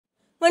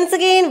Once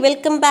again,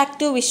 welcome back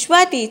to Vishwa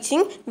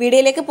Teaching.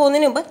 വീഡിയോയിലേക്ക്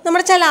പോകുന്നതിന് മുമ്പ്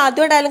നമ്മുടെ ചാനൽ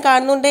ആദ്യമായിട്ടായാലും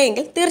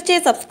കാണുന്നുണ്ടെങ്കിൽ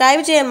തീർച്ചയായും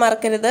സബ്സ്ക്രൈബ് ചെയ്യാൻ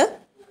മറക്കരുത്.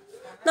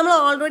 നമ്മൾ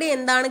ഓൾറെഡി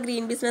എന്താണ്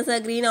ഗ്രീൻ ബിസിനസ്,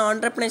 ഗ്രീൻ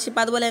ഓൺട്രപ്രണർഷിപ്പ്,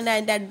 അതുപോലെ തന്നെ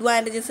അതിൻ്റെ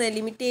അഡ്വാൻറ്റേജസ്,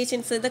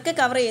 ലിമിറ്റേഷൻസ് ഇതൊക്കെ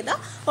കവർ ചെയ്ത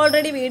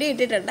ഓൾറെഡി വീഡിയോ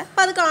ഇട്ടിട്ടുണ്ട്.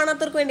 അപ്പോൾ അത്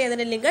കാണാത്തവർക്ക് വേണ്ടി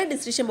അതിൻ്റെ ലിങ്ക്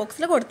ഡിസ്ക്രിപ്ഷൻ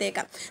ബോക്സിൽ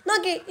കൊടുത്തേക്കാം.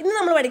 നോക്കി, ഇന്ന്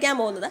നമ്മൾ പഠിക്കാൻ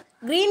പോകുന്നത്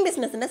ഗ്രീൻ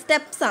ബിസിനസ്സിൻ്റെ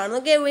സ്റ്റെപ്സ് ആണ്.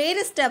 നോക്കിയ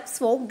various steps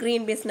four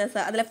green business.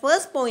 അതിലെ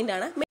ഫസ്റ്റ് പോയിന്റ്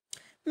ആണ്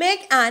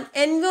make an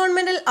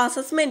environmental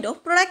assessment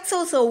of products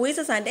or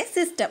services and A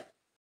system.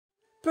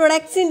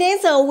 പ്രൊഡക്ട്സിൻ്റെയും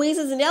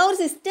സർവീസസിൻ്റെ ആ ഒരു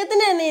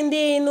സിസ്റ്റത്തിന് തന്നെ എന്ത്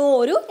ചെയ്യുന്നു,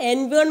 ഒരു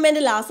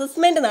എൻവയോൺമെൻറ്റൽ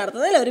അസസ്മെൻറ്റ്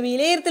നടത്തുന്നു, അല്ലെ, ഒരു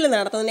വിലയിരുത്തൽ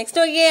നടത്തുന്നു.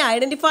 നെക്സ്റ്റ് നോക്കിയേ,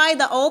 identify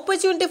the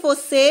opportunity for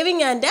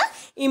saving and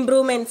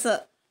improvements.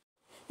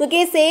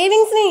 നോക്കിയേ,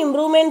 സേവിങ്സിനും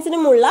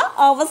ഇംപ്രൂവ്മെൻറ്റ്സിനുമുള്ള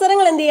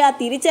അവസരങ്ങൾ എന്ത് ചെയ്യുക,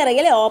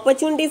 തിരിച്ചറിയുക, അല്ലെ,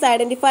 ഓപ്പർച്യൂണിറ്റീസ്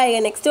ഐഡൻറ്റിഫൈ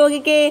ചെയ്യുക. നെക്സ്റ്റ്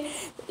നോക്കിക്കേ,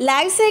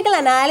 life cycle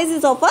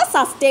analysis of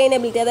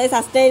sustainability, അതായത്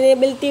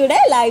സസ്റ്റൈനബിലിറ്റിയുടെ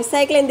ലൈഫ്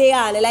സൈക്കിൾ എന്ത്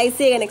ചെയ്യുക, അനലൈസ്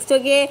ചെയ്യുക. നെക്സ്റ്റ്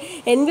നോക്കിയേ,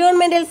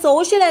 environmental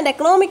social and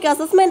economic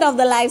assessment of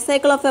the life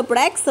cycle of A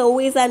product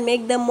service and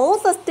make the more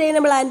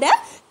sustainable and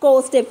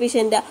cost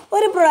efficient.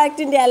 ഒരു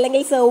പ്രൊഡക്റ്റിൻ്റെ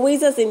അല്ലെങ്കിൽ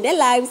സർവീസസിൻ്റെ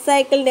life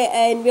സൈക്കിളിൻ്റെ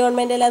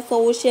environmental,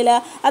 social,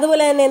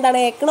 അതുപോലെ തന്നെ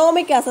എന്താണ്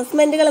എക്കണോമിക്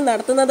അസസ്മെൻറ്റുകൾ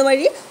നടത്തുന്നത്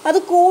വഴി അത്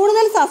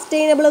കൂടുതൽ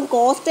സസ്റ്റൈനബിളും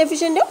കോസ്റ്റ്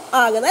എഫിഷ്യൻറ്റും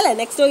ആകുന്നത്, അല്ലേ.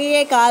 നെക്സ്റ്റ്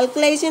നോക്കിയേ,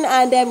 calculation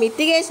and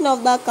mitigation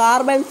of the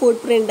carbon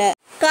foot print.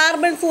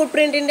 Carbon foot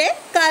പ്രിൻറ്റിൻ്റെ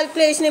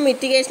കാൽക്കുലേഷനും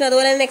mitigation,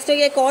 അതുപോലെ തന്നെ next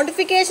Nokia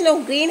quantification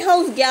of green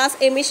house gas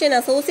emission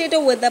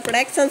associated with the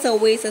products and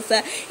services.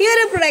 ഈ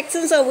ഒരു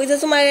പ്രൊഡക്ട്സും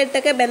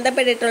സർവീസസുമായിട്ടൊക്കെ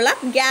ബന്ധപ്പെട്ടിട്ടുള്ള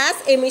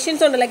ഗ്യാസ്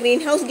എമിഷൻസ് ഉണ്ടല്ലോ,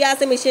 ഗ്രീൻ ഹൗസ്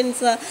ഗ്യാസ്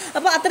എമിഷൻസ്.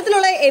 അപ്പോൾ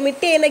അത്തരത്തിലുള്ള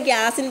emit ചെയ്യുന്ന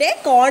ഗ്യാസിൻ്റെ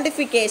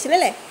ക്വാണ്ടിഫിക്കേഷൻ,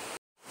 അല്ലേ.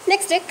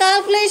 Next,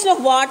 calculation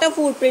of water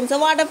foot prints.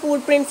 Water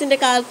foot പ്രിൻറ്റ്സിൻ്റെ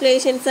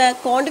calculations,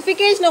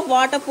 quantification of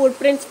water foot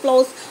prints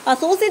flows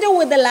associated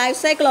with the life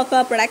cycle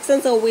of products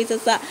and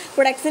services.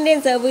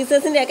 പ്രൊഡക്ട്സിൻ്റെയും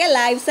സർവീസസിൻ്റെ ഒക്കെ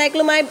life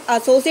സൈക്കിളുമായി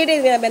associate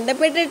ചെയ്ത്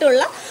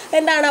ബന്ധപ്പെട്ടിട്ടുള്ള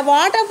എന്താണ്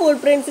water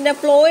ഫുട് പ്രിൻറ്റ്സിൻ്റെ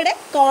ഫ്ലോയുടെ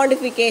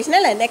ക്വാണ്ടിഫിക്കേഷൻ,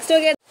 അല്ലേ. നെക്സ്റ്റ്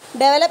നോക്കിയാൽ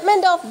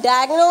development of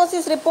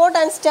diagnosis report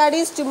and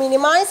studies to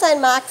minimise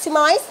and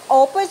maximise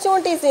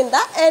opportunities in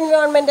the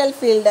environmental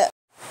field.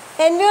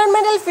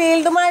 Environmental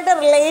ഫീൽഡുമായിട്ട്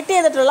relate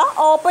ചെയ്തിട്ടുള്ള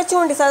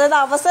opportunities, അതായത്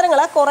അവസരങ്ങൾ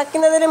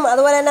കുറയ്ക്കുന്നതിനും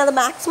അതുപോലെ തന്നെ അത്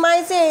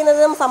മാക്സിമൈസ്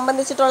ചെയ്യുന്നതിനും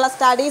സംബന്ധിച്ചിട്ടുള്ള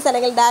സ്റ്റഡീസ്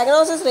അല്ലെങ്കിൽ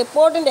ഡയഗ്നോസിസ്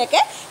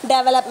റിപ്പോർട്ടിൻ്റെയൊക്കെ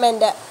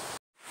ഡെവലപ്മെൻറ്റ്.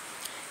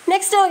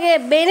 നെക്സ്റ്റ് നോക്കിയേ,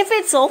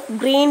 benefits of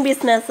green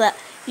business.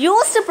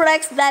 Used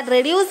products that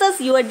reduces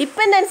your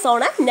dependence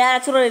on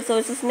natural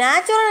resources.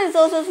 Natural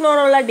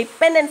റിസോഴ്സസിനോടുള്ള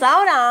dependence, ആ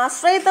ഒരു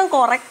ആശ്രയത്വം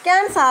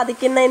കുറയ്ക്കാൻ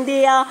സാധിക്കുന്ന എന്ത്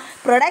ചെയ്യുക,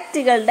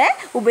 പ്രൊഡക്റ്റുകളുടെ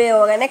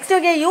ഉപയോഗം. നെക്സ്റ്റ്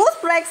നോക്കിയേ, use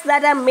products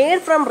that are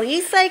made from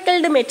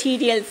recycled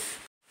materials.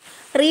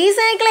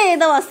 Recycle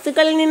ചെയ്ത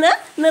വസ്തുക്കളിൽ നിന്ന്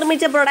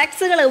നിർമ്മിച്ച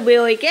പ്രൊഡക്ട്സുകൾ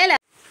ഉപയോഗിക്കുക, അല്ലേ.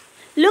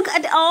 Look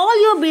at all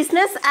your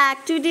business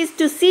activities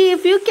to see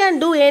if you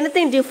can do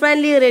anything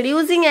differently.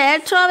 Reducing air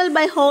travel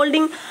by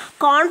holding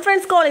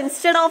conference call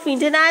instead of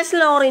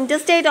international or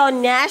interstate or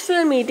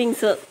national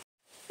meetings.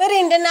 ഒരു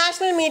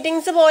international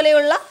meetings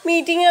പോലെയുള്ള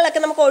മീറ്റിങ്ങുകളൊക്കെ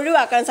നമുക്ക്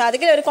ഒഴിവാക്കാൻ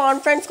സാധിക്കില്ല. ഒരു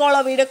conference കോളോ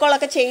video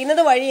കോളൊക്കെ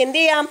ചെയ്യുന്നത് വഴി എന്ത്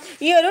ചെയ്യാം,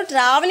 ഈ ഒരു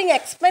ട്രാവലിംഗ്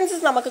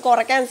എക്സ്പെൻസസ് നമുക്ക്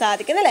കുറയ്ക്കാൻ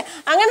സാധിക്കുന്നല്ലേ.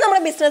 അങ്ങനെ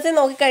നമ്മുടെ ബിസിനസ്സിൽ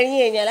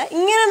നോക്കിക്കഴിഞ്ഞ് കഴിഞ്ഞാൽ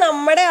ഇങ്ങനെ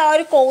നമ്മുടെ ആ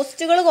ഒരു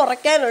കോസ്റ്റുകൾ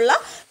കുറയ്ക്കാനുള്ള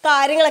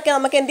കാര്യങ്ങളൊക്കെ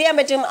നമുക്ക് എന്ത് ചെയ്യാൻ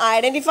പറ്റും,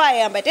 ഐഡൻറ്റിഫൈ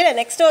ചെയ്യാൻ പറ്റും, അല്ലേ.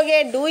 നെക്സ്റ്റ്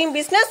നോക്കിയേ, doing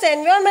business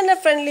environmental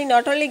friendly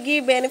not only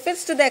give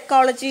benefits to the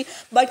ecology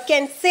but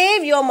can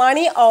save your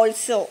money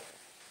also.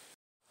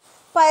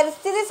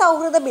 പരിസ്ഥിതി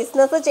സൗഹൃദ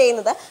ബിസിനസ്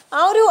ചെയ്യുന്നത്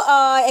ആ ഒരു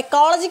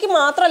എക്കോളജിക്ക്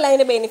മാത്രമല്ല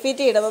അതിൻ്റെ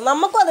ബെനിഫിറ്റ് കിട്ടുന്നത്,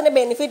 നമുക്കും അതിൻ്റെ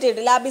ബെനിഫിറ്റ്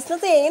കിട്ടില്ല, ആ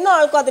ബിസിനസ് ചെയ്യുന്ന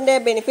ആൾക്കും അതിൻ്റെ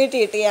ബെനിഫിറ്റ്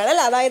കിട്ടുകയാണ്,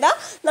 അല്ലേ. അതായത്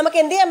നമുക്ക്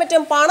എന്ത് ചെയ്യാൻ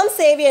പറ്റും, പണം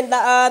സേവ് ചെയ്യാൻ,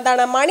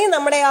 എന്താണ് മണി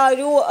നമ്മുടെ ആ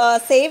ഒരു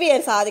സേവ്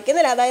ചെയ്യാൻ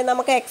സാധിക്കുന്നില്ല. അതായത്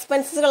നമുക്ക്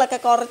എക്സ്പെൻസസുകളൊക്കെ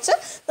കുറച്ച്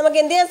നമുക്ക്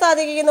എന്ത് ചെയ്യാൻ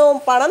സാധിക്കുന്നു,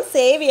 പണം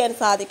സേവ് ചെയ്യാൻ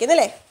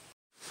സാധിക്കുന്നില്ലേ.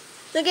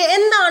 നോക്കിയേ,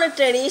 എന്താണ്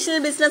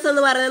ട്രഡീഷണൽ ബിസിനസ്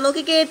എന്ന് പറയുന്നത്.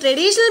 നോക്കിക്കേ,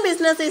 traditional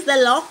business is the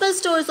local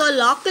stores or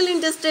local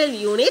industrial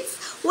units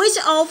which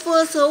offer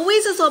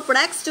services or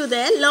products to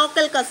their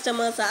local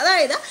customers.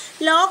 അതായത്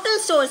ലോക്കൽ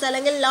സ്റ്റോഴ്സ്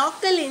അല്ലെങ്കിൽ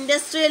ലോക്കൽ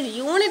ഇൻഡസ്ട്രിയൽ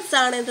യൂണിറ്റ്സ്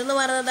ആണ് എന്തെന്ന്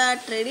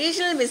പറയുന്നത്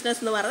ട്രഡീഷണൽ ബിസിനസ്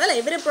എന്ന് പറയുന്നത്, അല്ലേ.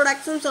 ഇവർ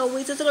പ്രൊഡക്ട്സും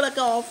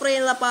സർവീസസുകളൊക്കെ ഓഫർ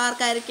ചെയ്യുന്നത് അപ്പോൾ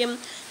ആർക്കായിരിക്കും,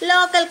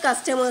 ലോക്കൽ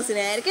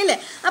കസ്റ്റമേഴ്സിനായിരിക്കും, അല്ലേ.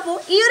 അപ്പോൾ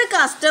ഈ ഒരു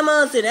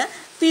കസ്റ്റമേഴ്സിന്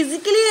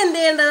ഫിസിക്കലി എന്ത്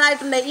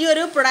ചെയ്യേണ്ടതായിട്ടുണ്ട്, ഈ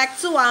ഒരു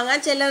പ്രൊഡക്ട്സ് വാങ്ങാൻ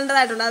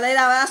ചെല്ലേണ്ടതായിട്ടുണ്ട്.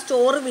 അതായത് ആ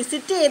സ്റ്റോർ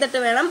വിസിറ്റ്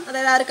ചെയ്തിട്ട് വേണം,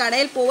 അതായത് ആ ഒരു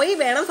കടയിൽ പോയി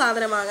വേണം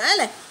സാധനം വാങ്ങാൻ,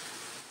 അല്ലേ.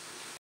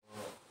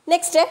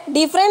 Next,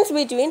 difference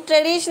between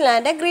traditional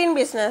and green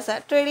business.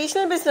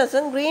 Traditional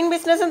ബിസിനസ്സും ഗ്രീൻ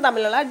ബിസിനസ്സും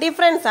തമ്മിലുള്ള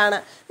ഡിഫറൻസ് ആണ്.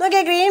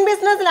 നോക്കിയാൽ green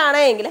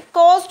ബിസിനസ്സിലാണെങ്കിൽ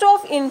cost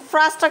of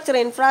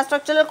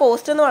infrastructural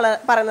cost എന്ന്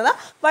പറയുന്നത്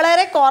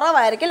വളരെ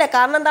കുറവായിരിക്കും, അല്ലേ.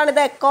 കാരണം എന്താണ്,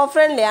 ഇത് എക്കോ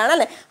ഫ്രണ്ട്ലി ആണ്,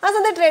 അല്ലേ. ആ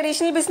സമയത്ത്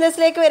ട്രഡീഷണൽ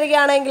ബിസിനസ്സിലേക്ക്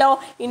വരികയാണെങ്കിലോ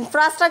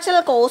ഇൻഫ്രാസ്ട്രക്ചറൽ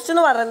കോസ്റ്റ്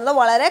എന്ന് പറയുന്നത്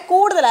വളരെ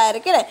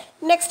കൂടുതലായിരിക്കും, അല്ലേ.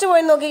 നെക്സ്റ്റ്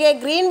പോയിന്റ് നോക്കിക്കേ,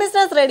 green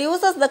business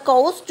reduces the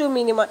cost to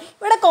minimum.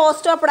 ഇവിടെ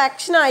കോസ്റ്റ് ഓഫ്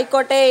പ്രൊഡക്ഷൻ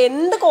ആയിക്കോട്ടെ,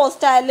 എന്ത്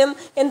കോസ്റ്റ് ആയാലും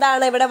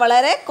എന്താണ് ഇവിടെ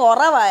വളരെ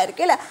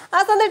കുറവായിരിക്കും, അല്ലേ.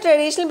 ആ സമയത്ത്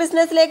ട്രഡീഷണൽ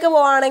ബിസിനസ്സിലേക്ക്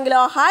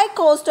പോവുകയാണെങ്കിലോ high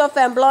cost of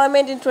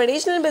employment in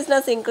traditional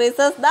business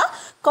increases the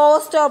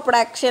cost of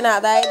production.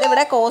 അതായത്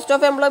ഇവിടെ കോസ്റ്റ്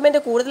ഓഫ് എംപ്ലോയ്മെൻറ്റ്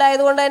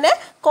കൂടുതലായതുകൊണ്ട് തന്നെ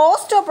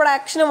കോസ്റ്റ് ഓഫ്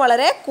പ്രൊഡക്ഷനും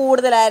വളരെ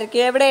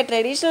കൂടുതലായിരിക്കും ഇവിടെ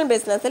ട്രഡീഷണൽ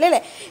ബിസിനസ്സിൽ,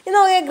 അല്ലേ. ഇന്ന്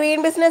നോക്കിയാൽ ഗ്രീൻ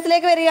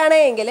ബിസിനസ്സിലേക്ക്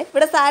വരികയാണെങ്കിൽ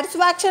ഇവിടെ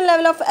സാറ്റിസ്ഫാക്ഷൻ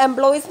ലെവൽ ഓഫ്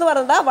എംപ്ലോയീസ് എന്ന്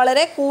പറയുന്നത്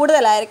വളരെ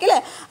കൂടുതലായിരിക്കും,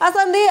 അല്ലേ. ആ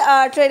സമയത്ത്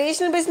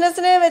ട്രഡീഷണൽ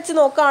ബിസിനസ്സിനെ വെച്ച്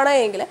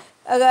നോക്കുകയാണെങ്കിൽ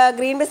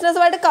ഗ്രീൻ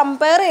ബിസിനസ്സുമായിട്ട്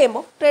കമ്പയർ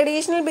ചെയ്യുമ്പോൾ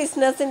ട്രഡീഷണൽ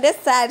ബിസിനസ്സിൻ്റെ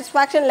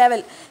സാറ്റിസ്ഫാക്ഷൻ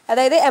ലെവൽ,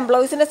 അതായത്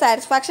എംപ്ലോയീസിൻ്റെ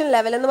സാറ്റിസ്ഫാക്ഷൻ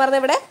ലെവൽ എന്ന്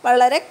പറഞ്ഞാൽ ഇവിടെ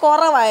വളരെ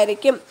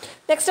കുറവായിരിക്കും.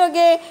 Next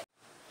okay,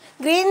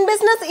 green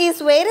business is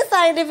very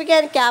scientific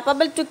and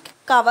capable to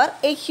cover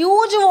a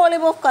huge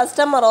volume of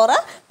customer or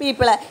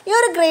people. ഈ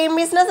ഒരു ഗ്രീൻ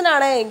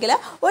ബിസിനസ്സിനാണെങ്കിൽ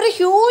ഒരു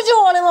ഹ്യൂജ്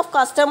വോളിയം ഓഫ്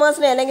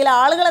കസ്റ്റമേഴ്സിനെ അല്ലെങ്കിൽ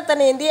ആളുകളെ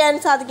തന്നെ എന്ത് ചെയ്യാൻ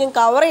സാധിക്കും,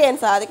 കവർ ചെയ്യാൻ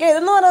സാധിക്കും.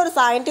 ഇതെന്ന് പറഞ്ഞാൽ ഒരു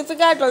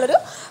സയൻറ്റിഫിക് ആയിട്ടുള്ളൊരു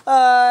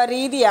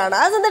രീതിയാണ്.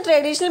 അതെന്ത്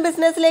ട്രഡീഷണൽ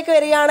ബിസിനസ്സിലേക്ക്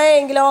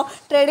വരികയാണെങ്കിലോ,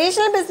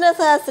 traditional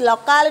business has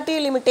locality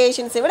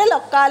limitations. ഇവിടെ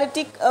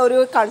ലൊക്കാലിറ്റി ഒരു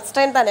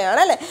കൺസ്ട്രെയിൻ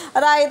തന്നെയാണ് അല്ലേ.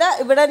 അതായത്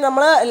ഇവിടെ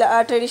നമ്മൾ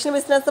ട്രഡീഷണൽ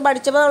ബിസിനസ്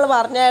പഠിച്ചപ്പോൾ നമ്മൾ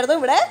പറഞ്ഞായിരുന്നു,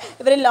 ഇവിടെ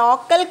ഇവർ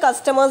ലോക്കൽ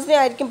കസ്റ്റമേഴ്സിനെ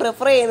ആയിരിക്കും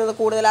പ്രിഫർ ചെയ്യുന്നത്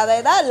കൂടുതൽ.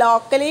 അതായത്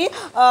ലോക്കലി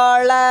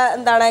ഉള്ള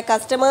എന്താണ്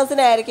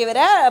കസ്റ്റമേഴ്സിനായിരിക്കും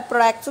ഇവരെ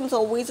പ്രൊഡക്ട്സും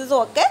സർവീസസും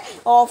ഒക്കെ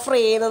ഓഫർ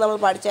ചെയ്യുന്നത് നമ്മൾ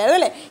പഠിച്ചായിരുന്നു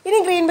അല്ലേ. ഇനി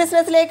ഗ്രീൻ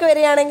ബിസിനസ്സിലേക്ക്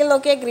വരികയാണെങ്കിൽ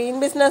നോക്കിയാൽ, green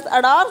business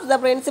adopts the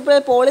principal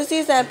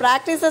policies and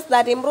practices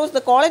that improves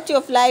the quality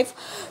of life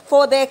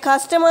for the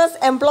customers,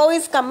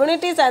 employees,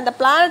 communities and the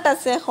planet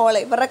as A whole.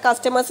 ഇവരുടെ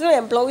കസ്റ്റമേഴ്സിനും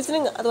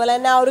എംപ്ലോയീസിനും അതുപോലെ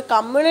തന്നെ ആ ഒരു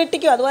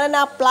കമ്മ്യൂണിറ്റിക്കും അതുപോലെ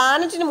തന്നെ ആ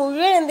പ്ലാനറ്റിന്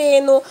മുഴുവൻ എന്ത്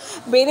ചെയ്യുന്നു,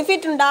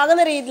 ബെനിഫിറ്റ്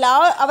ഉണ്ടാകുന്ന രീതിയിൽ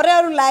അവരുടെ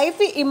ഒരു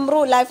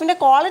ലൈഫിൻ്റെ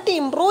ക്വാളിറ്റി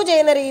ഇമ്പ്രൂവ്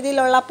ചെയ്യുന്ന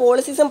രീതിയിലുള്ള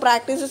പോളിസീസും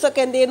പ്രാക്ടീസസും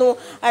ഒക്കെ എന്ത് ചെയ്യുന്നു,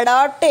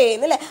 അഡോപ്റ്റ്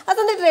ചെയ്യുന്നു അല്ലേ.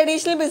 അതെന്ത്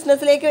ട്രഡീഷണൽ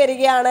ബിസിനസ്സിലേക്ക്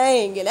വരികയാണ്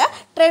എങ്കിൽ,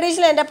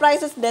 traditional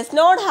enterprises does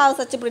not have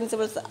such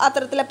principles.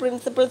 അത്തരത്തിലെ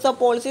പ്രിൻസിപ്പിൾസോ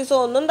പോളിസീസോ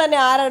ഒന്നും തന്നെ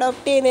ആര്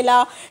അഡോപ്റ്റ് ചെയ്യുന്നില്ല,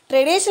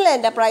 ട്രഡീഷണൽ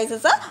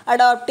എൻ്റർപ്രൈസസ്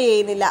അഡോപ്റ്റ്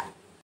ചെയ്യുന്നില്ല.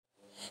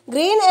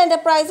 Green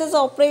enterprises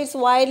operates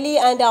widely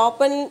and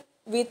open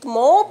with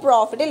more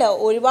profit അല്ലേ.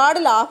 ഒരുപാട്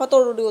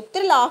ലാഭത്തോടുകൂടി,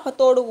 ഒത്തിരി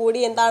ലാഭത്തോടു കൂടി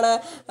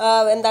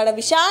എന്താണ്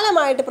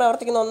വിശാലമായിട്ട്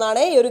പ്രവർത്തിക്കുന്ന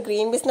ഒന്നാണ് ഈ ഒരു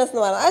ഗ്രീൻ ബിസിനസ്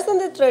എന്ന് പറയുന്നത്.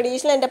 അത്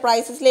ട്രഡീഷണൽ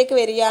എൻ്റർപ്രൈസസിലേക്ക്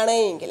വരികയാണ്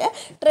എങ്കിൽ,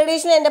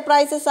 ട്രഡീഷണൽ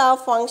എൻ്റർപ്രൈസസ് ആ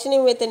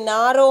ഫങ്ഷനിങ് വിത്ത്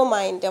നാരോ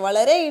മൈൻഡ്,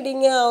 വളരെ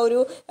ഇടുങ്ങിയ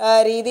ഒരു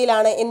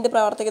രീതിയിലാണ് എന്ത്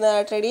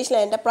പ്രവർത്തിക്കുന്നത്, ട്രഡീഷണൽ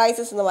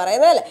എൻ്റർപ്രൈസസ് എന്ന്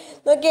പറയുന്നത് അല്ലേ.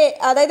 നോക്കിയേ,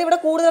 അതായത് ഇവിടെ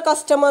കൂടുതൽ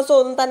കസ്റ്റമേഴ്സോ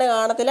ഒന്നും തന്നെ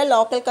കാണത്തില്ല,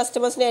 ലോക്കൽ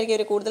കസ്റ്റമേഴ്സിനെ ആയിരിക്കും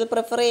ഇവർ കൂടുതൽ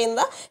പ്രിഫർ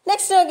ചെയ്യുന്നത്.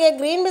 നെക്സ്റ്റ് നോക്കിയേ,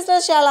 green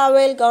business shall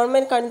avail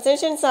government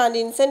concessions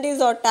and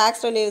incentives or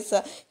tax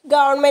relieves.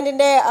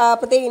 ഗവൺമെൻറ്റിൻ്റെ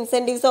പ്രത്യേക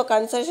ഇൻസെൻറ്റീവ്സോ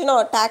കൺസെഷനോ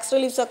ടാക്സ്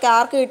റിലീഫ്സോ ഒക്കെ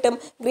ആർക്ക് കിട്ടും,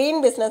 ഗ്രീൻ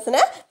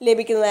ബിസിനസ്സിന്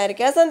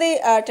ലഭിക്കുന്നതായിരിക്കും. അത്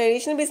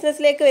ട്രഡീഷണൽ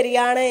ബിസിനസ്സിലേക്ക്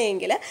വരികയാണ്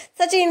എങ്കിൽ,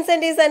 such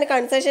incentives and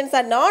concessions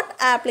are not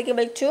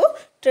applicable to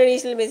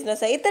traditional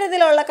business.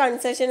 ഇത്തരത്തിലുള്ള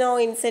കൺസെഷനോ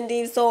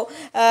ഇൻസെൻറ്റീവ്സോ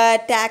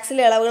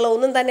ടാക്സിലെ ഇളവുകളോ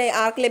ഒന്നും തന്നെ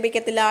ആർക്ക്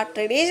ലഭിക്കത്തില്ല,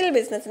 ട്രഡീഷണൽ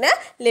ബിസിനസ്സിന്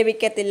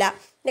ലഭിക്കത്തില്ല.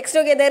 Next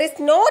okay, there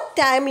is no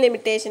time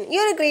limitation. ഈ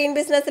ഒരു ഗ്രീൻ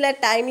ബിസിനസ്സിലെ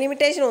ടൈം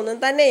ലിമിറ്റേഷൻ ഒന്നും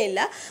തന്നെയില്ല.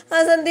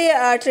 അതെന്ത്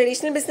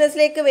ട്രഡീഷണൽ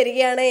ബിസിനസ്സിലേക്ക്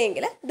വരികയാണ്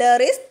എങ്കിൽ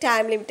ദർ ഈസ്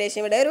ടൈം ലിമിറ്റേഷൻ.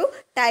 ഇവിടെ ഒരു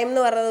ടൈം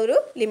എന്ന് പറയുന്നത് ഒരു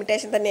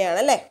ലിമിറ്റേഷൻ തന്നെയാണ്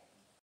അല്ലേ.